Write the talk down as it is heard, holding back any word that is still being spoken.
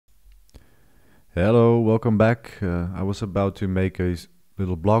Hello, welcome back. I was about to make a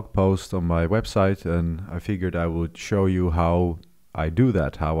little blog post on my website, and I figured I would show you how I do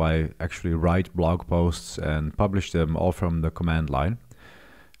that, how I actually write blog posts and publish them all from the command line.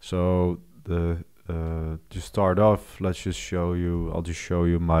 So to start off, I'll just show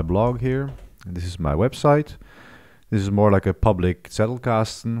you my blog here. And this is my website. This is more like a public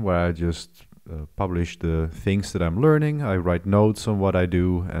zettelkasten where I just publish the things that I'm learning. I write notes on what I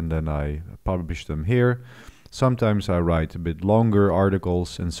do, and then I publish them here. Sometimes I write a bit longer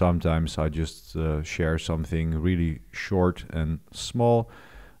articles, and sometimes I just share something really short and small,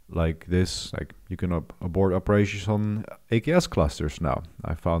 like this. Like you can abort operations on AKS clusters now.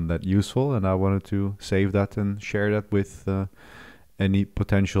 I found that useful, and I wanted to save that and share that with any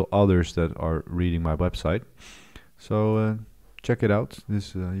potential others that are reading my website. So check it out.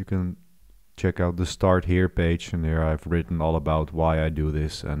 This you can check out the Start Here page, and here I've written all about why I do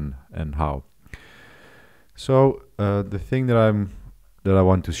this and how. So the thing that I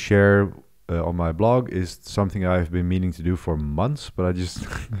want to share on my blog is something I've been meaning to do for months, but I just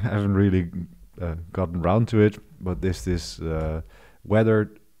haven't really gotten around to it. But this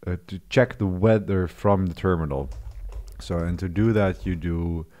weather to check the weather from the terminal. So, and to do that,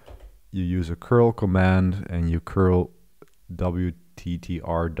 you use a curl command, and you curl wttr.in,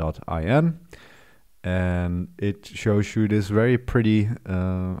 and it shows you this very pretty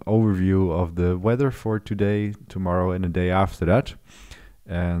overview of the weather for today, tomorrow, and the day after that.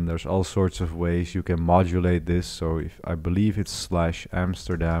 And there's all sorts of ways you can modulate this. So if I believe it's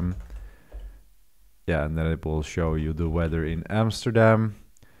 /Amsterdam, yeah, and then it will show you the weather in Amsterdam.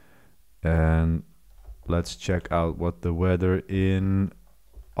 And let's check out what the weather in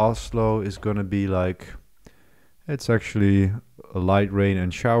Oslo is gonna be like. It's actually a light rain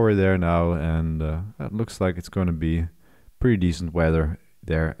and shower there now, and it looks like it's going to be pretty decent weather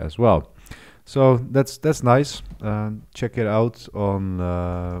there as well. So that's nice. Check it out on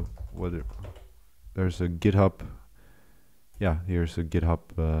there's a GitHub. Yeah, here's a GitHub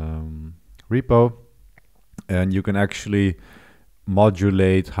repo, and you can actually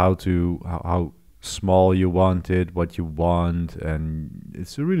modulate how small you want it, what you want, and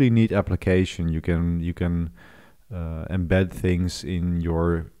it's a really neat application. You can embed things in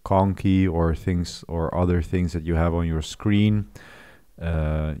your conky or other things that you have on your screen.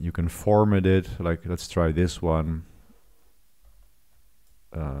 You can format it, like let's try this one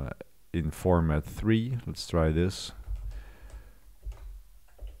in format 3. Let's try this,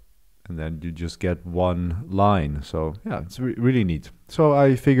 and then you just get one line. So yeah, it's really neat. So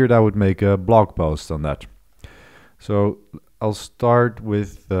I figured I would make a blog post on that. So I'll start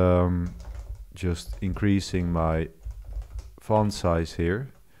with just increasing my font size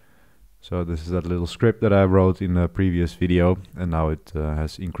here. So this is that little script that I wrote in a previous video, and now it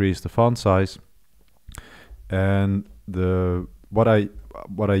has increased the font size. And what I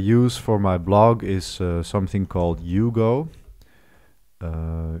use for my blog is something called Hugo.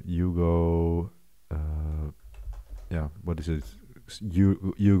 Yeah, what is it?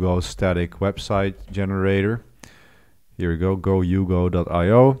 Hugo static website generator. Here we go,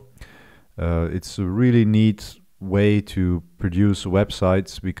 gohugo.io. It's a really neat way to produce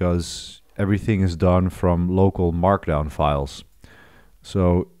websites because everything is done from local markdown files.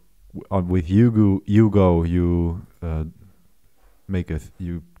 So with Hugo you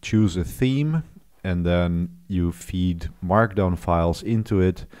you choose a theme, and then you feed markdown files into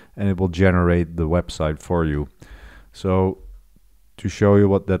it, and it will generate the website for you. So to show you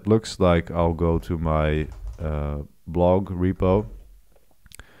what that looks like, I'll go to my blog repo.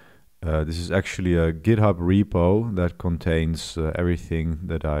 This is actually a GitHub repo that contains everything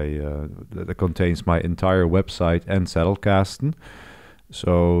that that contains my entire website and zettelkasten.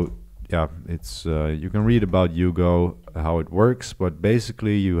 So yeah, it's you can read about Hugo, how it works, but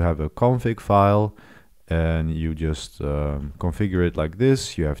basically you have a config file, and you just configure it like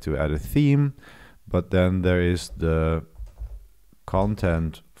this. You have to add a theme, but then there is the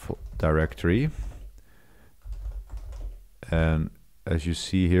content directory, and as you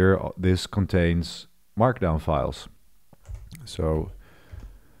see here, this contains markdown files. So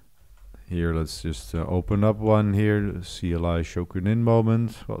here, let's just open up one here, CLI Shokunin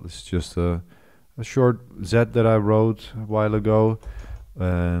moment. Well, this is just a short Z that I wrote a while ago.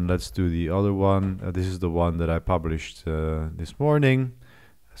 And let's do the other one. This is the one that I published this morning.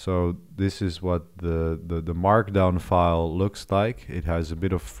 So this is what the markdown file looks like. It has a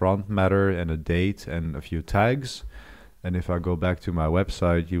bit of front matter and a date and a few tags. And if I go back to my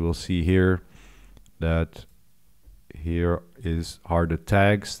website, you will see here that here are the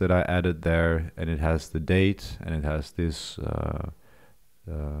tags that I added there, and it has the date, and it has this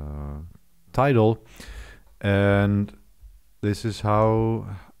title, and this is how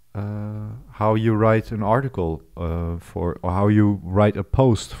you write an article or how you write a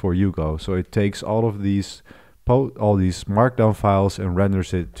post for Hugo. So it takes all of these markdown files and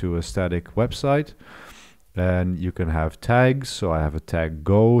renders it to a static website. And you can have tags. So I have a tag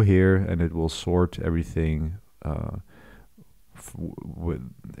go here, and it will sort everything with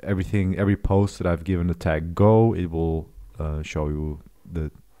everything. Every post that I've given the tag go, it will show you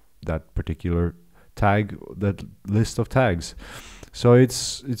that particular tag, that list of tags. So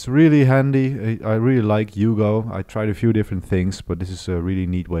it's really handy. I really like Hugo. I tried a few different things, but this is a really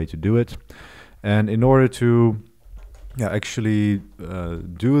neat way to do it. And in order to actually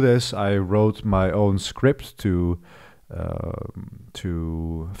do this, I wrote my own script to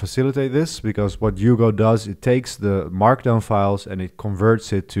facilitate this, because what Hugo does, it takes the markdown files and it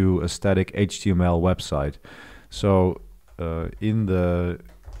converts it to a static HTML website. So in the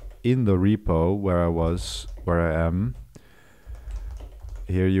repo where I am,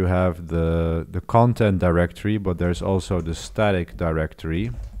 here you have the content directory, but there's also the static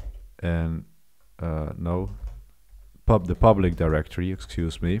directory, and the public directory,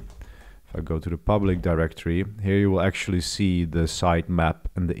 excuse me. If I go to the public directory, here you will actually see the sitemap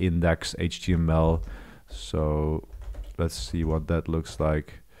and the index HTML. So let's see what that looks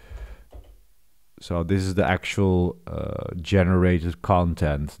like. So this is the actual generated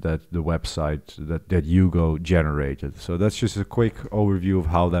content that the website that Hugo generated. So that's just a quick overview of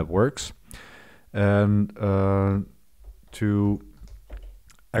how that works. And to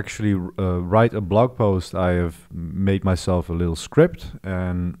actually write a blog post, I have made myself a little script,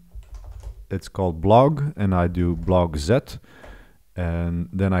 and it's called blog, and I do blog z, and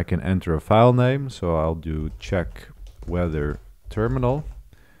then I can enter a file name. So I'll do check weather terminal.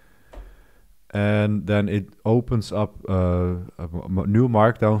 And then it opens up a new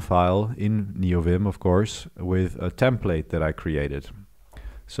markdown file in Neovim, of course, with a template that I created.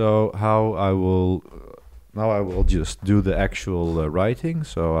 So now I will just do the actual writing.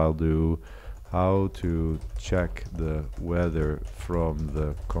 So I'll do how to check the weather from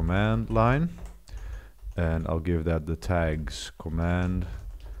the command line, and I'll give that the tags command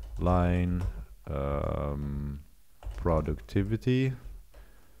line productivity.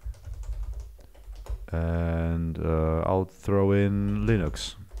 And I'll throw in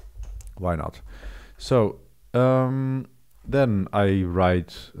Linux. Why not? So then I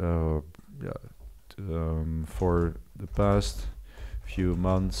write for the past few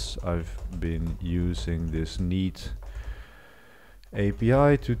months I've been using this neat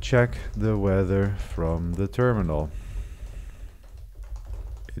API to check the weather from the terminal.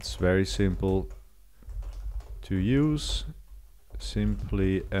 It's very simple to use.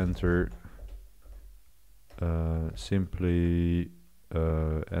 Simply enter simply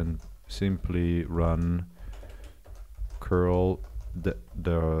run curl the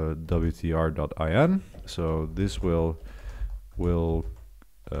wtr.in. So this will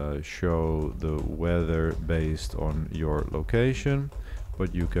show the weather based on your location,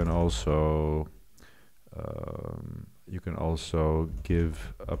 but you can also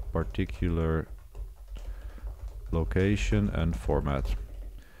give a particular location and format.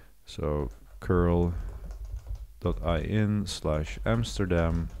 So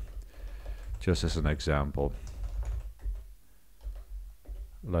curl.in/Amsterdam, just as an example,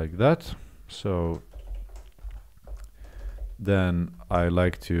 like that. So then I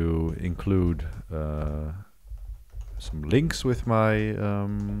like to include some links with my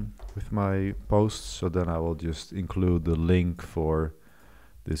posts. So then I will just include the link for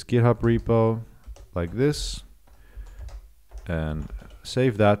this GitHub repo like this, and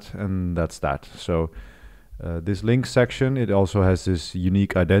save that, and that's that. So this link section, it also has this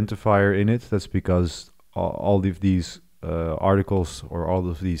unique identifier in it. That's because all of these articles, or all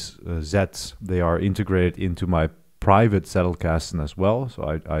of these Zs, they are integrated into my private Zettelkasten as well.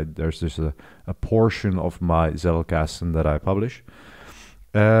 So there's just a portion of my Zettelkasten that I publish.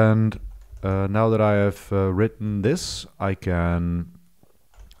 And now that I have written this, I can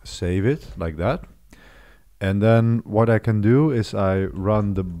save it like that. And then what I can do is I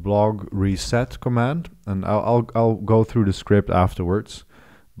run the blog reset command, and I'll go through the script afterwards.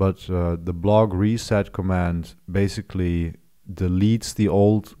 But the blog reset command basically deletes the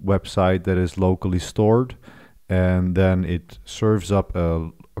old website that is locally stored, and then it serves up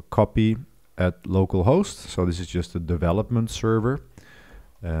a copy at localhost. So this is just a development server.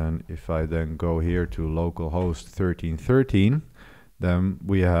 And if I then go here to localhost 1313, then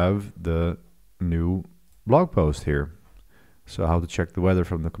we have the new blog post here. So how to check the weather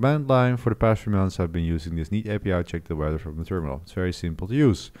from the command line. For the past few months I've been using this neat API to check the weather from the terminal. It's very simple to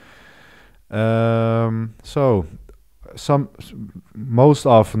use. So most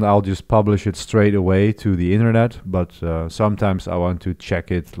often I'll just publish it straight away to the internet, but sometimes I want to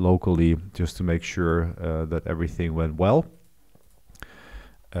check it locally just to make sure that everything went well.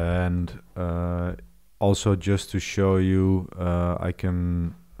 And also just to show you, I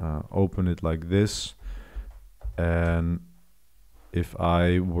can open it like this, and if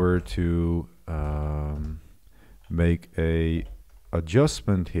I were to make a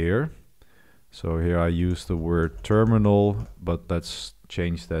adjustment here, so here I use the word terminal, but let's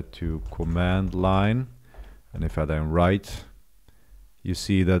change that to command line. And if I then write, you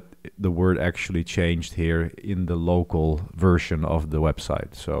see that the word actually changed here in the local version of the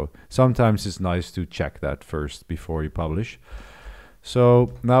website. So sometimes it's nice to check that first before you publish.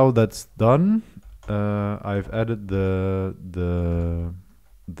 So now that's done. I've added the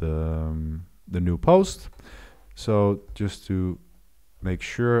new post. So just to make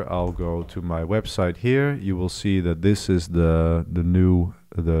sure, I'll go to my website here. You will see that this is the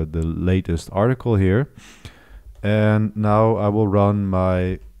latest article here. And now I will run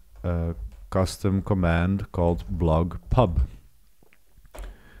my custom command called blog pub.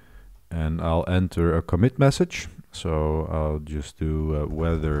 And I'll enter a commit message. So I'll just do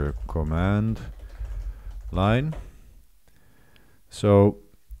weather command line. So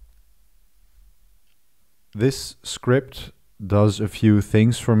this script does a few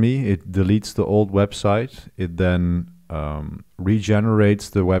things for me. It deletes the old website. It then regenerates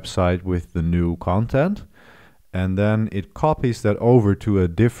the website with the new content. And then it copies that over to a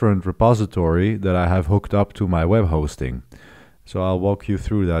different repository that I have hooked up to my web hosting. So I'll walk you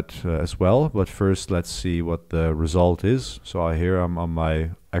through that as well. But first, let's see what the result is. So here I'm on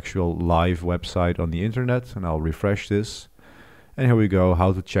my actual live website on the internet, and I'll refresh this. And here we go,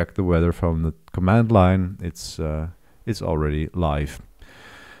 how to check the weather from the command line. It's already live.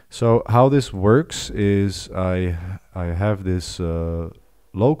 So how this works is I have this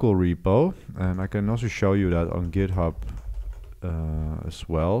local repo, and I can also show you that on GitHub as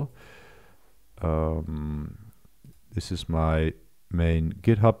well. This is my main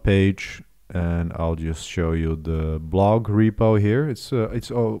GitHub page, and I'll just show you the blog repo here. It's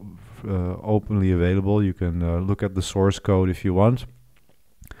openly available. You can look at the source code if you want.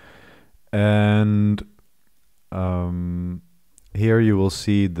 And here you will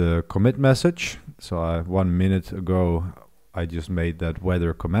see the commit message. So 1 minute ago, I just made that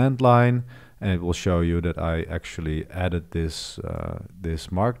weather command line, and it will show you that I actually added this this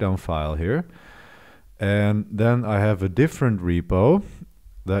markdown file here. And then I have a different repo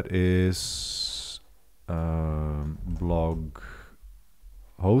that is blog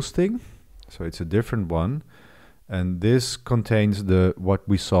hosting. So it's a different one. And this contains what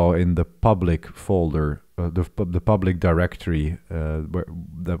we saw in the public folder, the public directory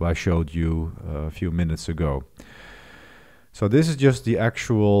that I showed you a few minutes ago. So this is just the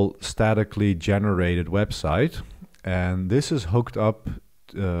actual statically generated website, and this is hooked up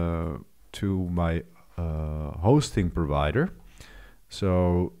to my hosting provider.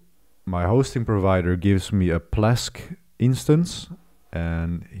 So my hosting provider gives me a Plesk instance,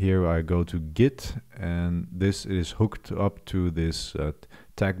 and here I go to Git, and this is hooked up to this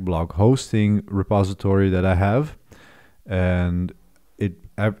tech blog hosting repository that I have. And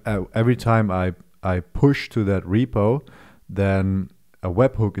every time I push to that repo, then a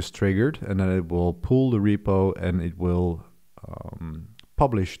webhook is triggered, and then it will pull the repo and it will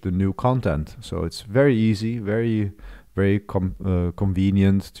publish the new content. So it's very easy, very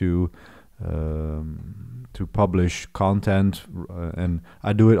convenient to publish content, and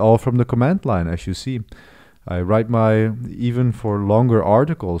I do it all from the command line. As you see, I write even for longer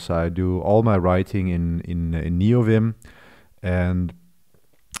articles, I do all my writing in Neovim, and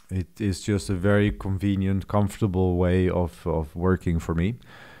it is just a very convenient, comfortable way of working for me.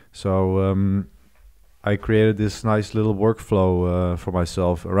 So I created this nice little workflow for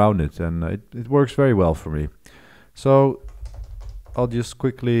myself around it, and it works very well for me. So I'll just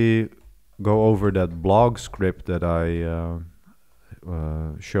quickly go over that blog script that I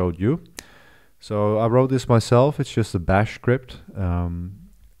showed you. So I wrote this myself. It's just a bash script,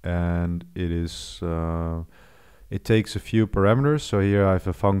 and it takes a few parameters. So here I have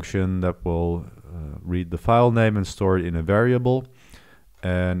a function that will read the file name and store it in a variable.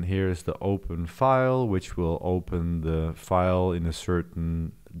 And here is the open file, which will open the file in a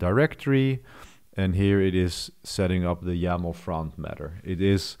certain directory. And here it is setting up the YAML front matter. It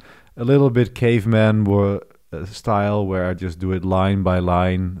is a little bit caveman style, where I just do it line by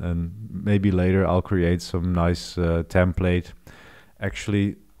line, and maybe later I'll create some nice template.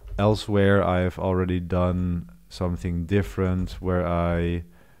 Actually, elsewhere I have already done something different, where I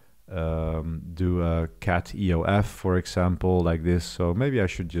do a cat EOF, for example, like this. So maybe I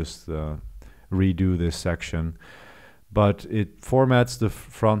should just redo this section. But it formats the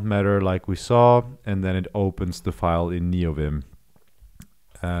front matter like we saw, and then it opens the file in Neovim.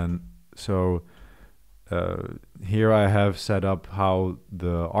 And so here I have set up how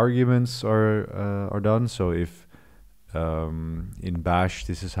the arguments are done. So if in Bash,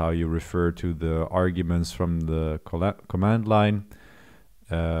 this is how you refer to the arguments from the command line.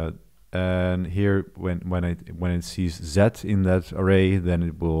 And here, when it sees Z in that array, then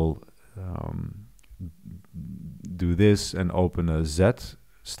it will do this and open a Z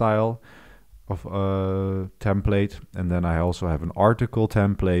style of template. And then I also have an article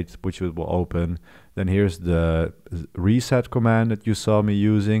template which it will open. Then here's the reset command that you saw me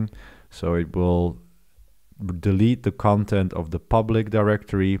using. So it will delete the content of the public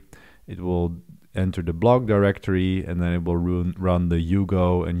directory. It will enter the blog directory, and then it will run the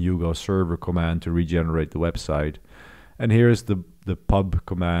Hugo and Hugo server command to regenerate the website. And here's the pub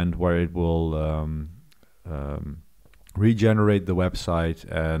command where it will regenerate the website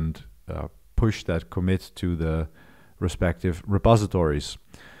and push that commit to the respective repositories.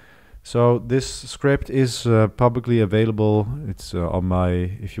 So this script is publicly available. It's on my,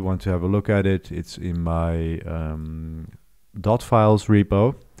 if you want to have a look at it, it's in my .files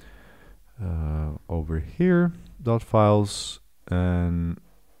repo. Over here, .files and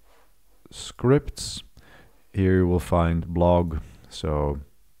scripts. Here you will find blog. So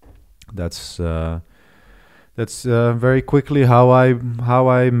that's very quickly how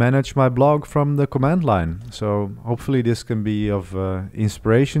I manage my blog from the command line. So hopefully this can be of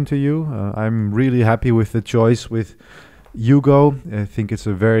inspiration to you. I'm really happy with the choice with Hugo. I think it's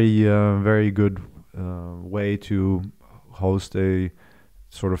a very good way to host a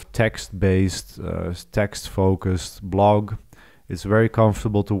sort of text-based, text-focused blog. It's very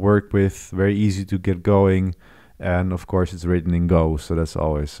comfortable to work with, very easy to get going, and of course it's written in Go, so that's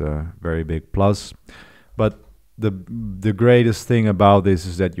always a very big plus. But the greatest thing about this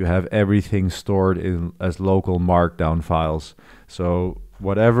is that you have everything stored in as local markdown files. So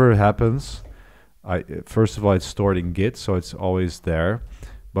whatever happens, first of all, it's stored in Git, so it's always there.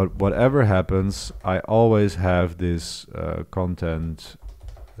 But whatever happens, I always have this content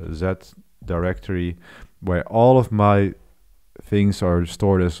Z directory where all of my things are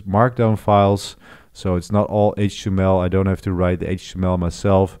stored as markdown files. So it's not all HTML. I don't have to write the HTML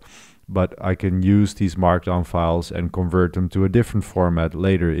myself, but I can use these markdown files and convert them to a different format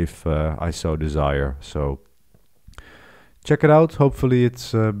later if I so desire. So check it out. Hopefully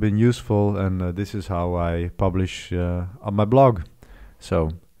it's been useful, and this is how I publish on my blog.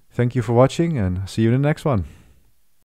 So thank you for watching, and see you in the next one.